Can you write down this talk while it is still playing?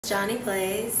Jhonni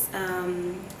Blaze.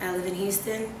 I live in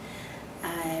Houston.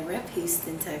 I rep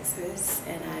Houston, Texas,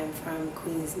 and I'm from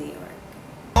Queens, New York.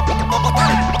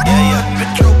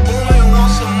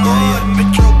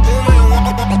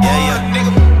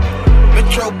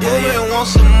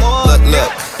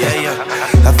 Look.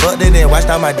 I fucked it and washed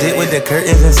out my dick with the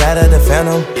curtains inside of the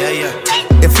Phantom.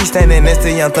 If he standing next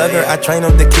to Young Thugger, I train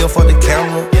him to kill for the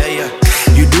camera.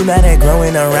 You do not act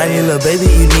growing around you, little baby,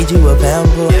 you need you a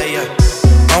pamper.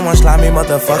 I'm one slimy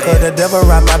motherfucker, the devil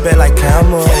ride my bed like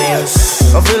cameras.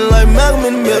 I'm feeling like Malcolm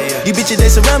in the middle. You bitches, they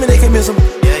surround me, they can miss them.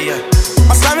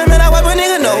 I'm slimy, man, I wipe a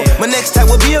nigga know. My next time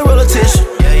will be a roll of tissue.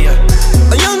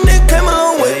 A young nigga came a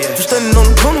long way, from standing on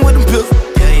the corner with them pills.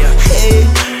 Hey,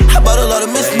 I bought a lot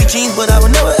of Miss Me jeans, but I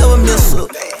would never ever miss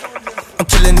her. I'm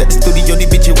chillin' at the studio,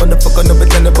 these bitches wanna fuck on the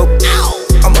pretender boat.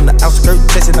 I'm on the outskirts,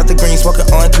 chasing out the green,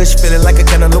 smoking on kush, feeling like a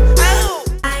cantaloupe.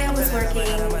 I was working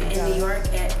in New York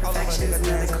at Perfections and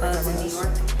other clubs in New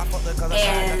York,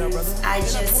 and I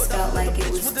just felt like it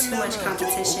was too much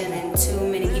competition and too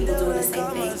many people doing the same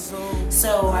thing.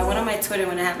 So I went on my Twitter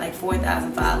when I had like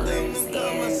 4,000 followers and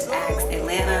asked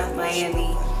Atlanta,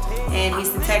 Miami, and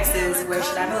Houston, Texas, where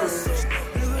should I move?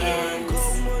 And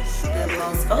the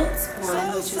most votes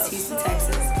won, which was Houston,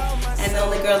 Texas. And the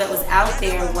only girl that was out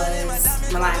there was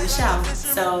Michelle.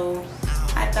 So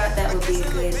I thought that would be a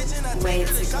good way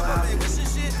to go out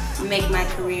and make my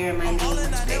career and my name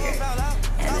much bigger.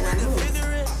 And then I moved.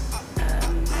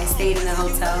 I stayed in a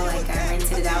hotel, like I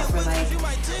rented it out for like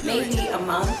maybe a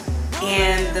month.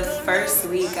 And the first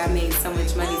week I made so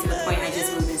much money to the point I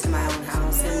just moved into my own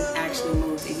house and actually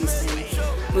moved to Houston.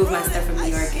 Moved my stuff from New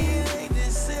York and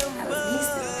I was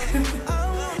in Houston.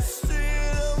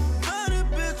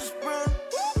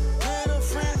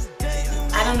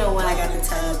 I don't know why I got the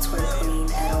title Twerk Queen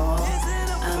at all.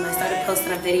 I started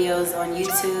posting up videos on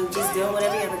YouTube, just doing what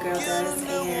every other girl does,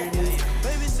 and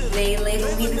they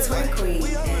labeled me the Twerk Queen,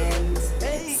 and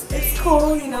it's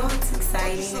cool, you know, it's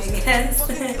exciting, I guess.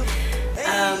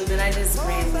 Then I just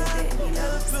ran with it, you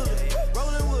know.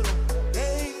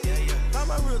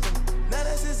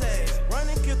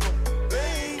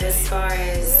 As far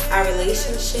as our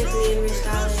relationship, me and Rich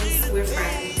Dollaz, we're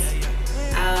friends.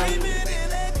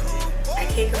 I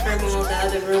can't confirm all the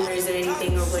other rumors or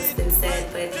anything or what's been said,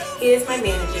 but he is my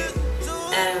manager.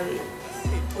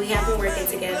 We have been working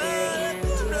together, and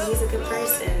you know, he's a good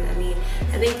person. I mean,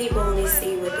 I think people only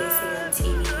see what they see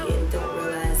on TV and don't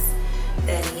realize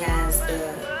that he has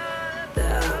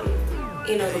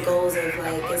you know, the goals of,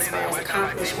 like, as far as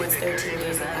accomplishments, 13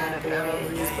 years of Bad Boy,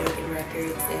 and he's broken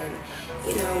records, and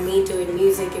you know, me doing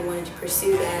music and wanting to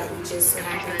pursue that, we just so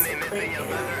happened to click,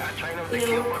 and you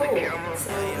know, we're cool.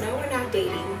 So no, we're not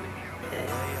dating, but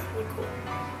we're cool.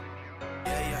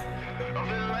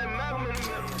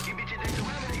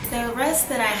 The arrest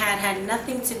that I had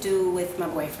nothing to do with my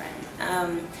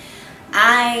boyfriend.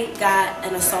 I got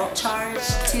an assault charge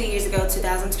 2 years ago,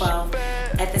 2012,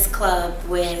 at this club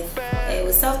with, it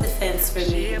was self-defense for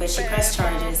me, but she pressed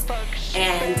charges,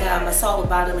 and assault with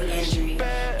bodily injury.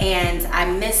 And I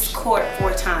missed court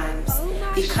 4 times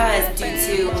because due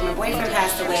to when my boyfriend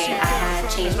passed away, I had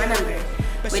changed my number,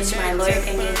 which my lawyer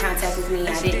came in contact with me.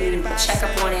 I didn't even check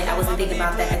up on it. I wasn't thinking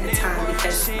about that at the time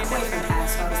because my boyfriend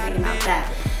passed, so I was thinking about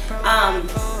that.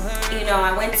 You know,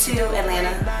 I went to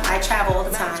Atlanta. I travel all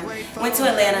the time. Went to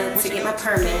Atlanta to get my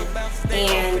permit,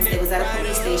 and it was at a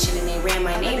police station, and they ran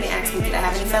my name and asked me, did I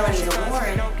have any felonies or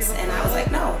warrants? And I was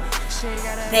like, no.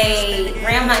 They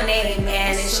ran my name,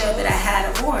 and it showed that I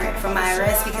had a warrant for my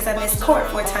arrest because I missed court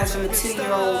 4 times from a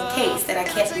 2-year-old case that I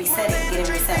kept getting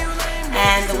reset.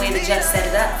 And the way the judge set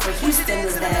it up for Houston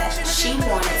was that she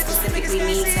wanted specifically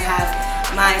me to have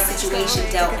my situation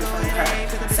dealt with from her.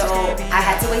 So I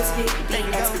had to wait to be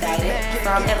expedited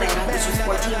from Atlanta, which was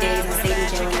 14 days. I stayed in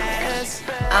jail in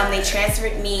Atlanta. They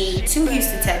transferred me to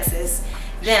Houston, Texas.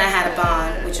 Then I had a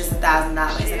bond, which was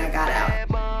 $1,000, and I got out.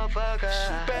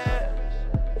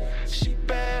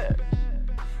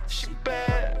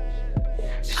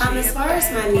 As far as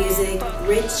my music,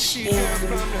 Rich and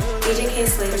DJ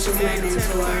K-Slade, which is my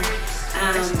mentor,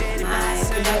 my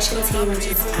production team, which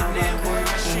is Al Walker,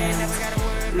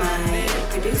 and my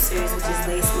producers, which is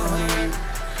Lace and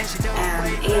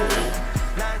Amy,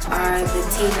 are the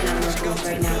team that I'm working with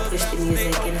right now to push the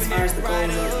music. And as far as the goal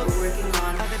is, we're working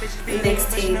on the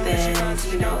mixtape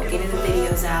and, you know, getting the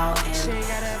videos out. And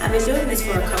I've been doing this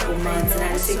for a couple months, and I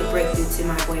had to take a break due to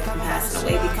my boyfriend passing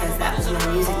away because that was my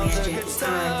music manager at the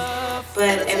time.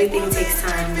 But everything takes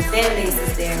time. The fan base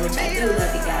is there, which I do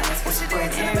love you guys for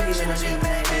supporting every little thing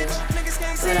that I do.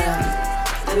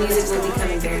 But the music will be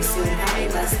coming very soon, probably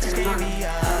less than a month,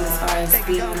 as far as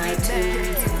being on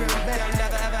iTunes and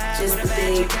just the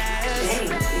big thing,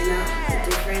 you know, the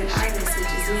different artists, which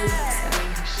is me.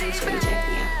 So make sure you check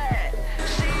me out.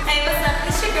 Hey, what's up?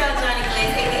 It's your girl Jhonni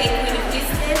Blaze, aka Queen of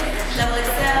Houston,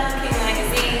 XXL, King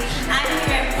Magazine. I'm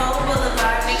here at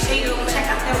poleBLVD. Make sure you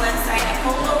check out their website at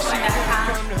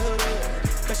poleBLVD.com.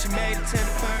 She made it to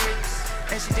the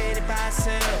first, and she did it by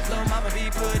herself. Lil' mama be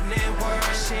putting in work.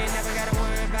 She ain't never gotta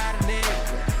worry about a nigga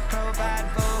providing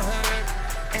for her,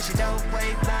 and she don't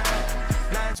wait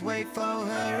lines wait for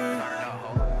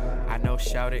her. I know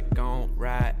shout it gon'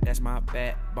 ride, that's my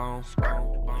backbone.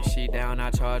 When she down, I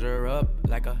charge her up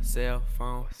like a cell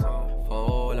phone.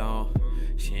 Hold on,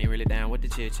 she ain't really down with the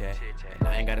chit chat, and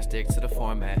I ain't gotta stick to the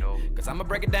format, cause I'ma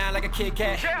break it down like a Kit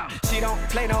Kat. She don't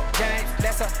play no games,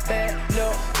 that's a bad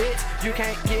little bitch. You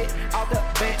can't get off the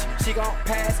bench, she gon'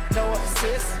 pass, no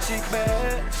assist. She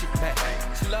bad,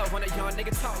 she love when a young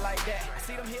nigga talk like that. I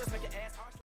see them heels make your ass hard.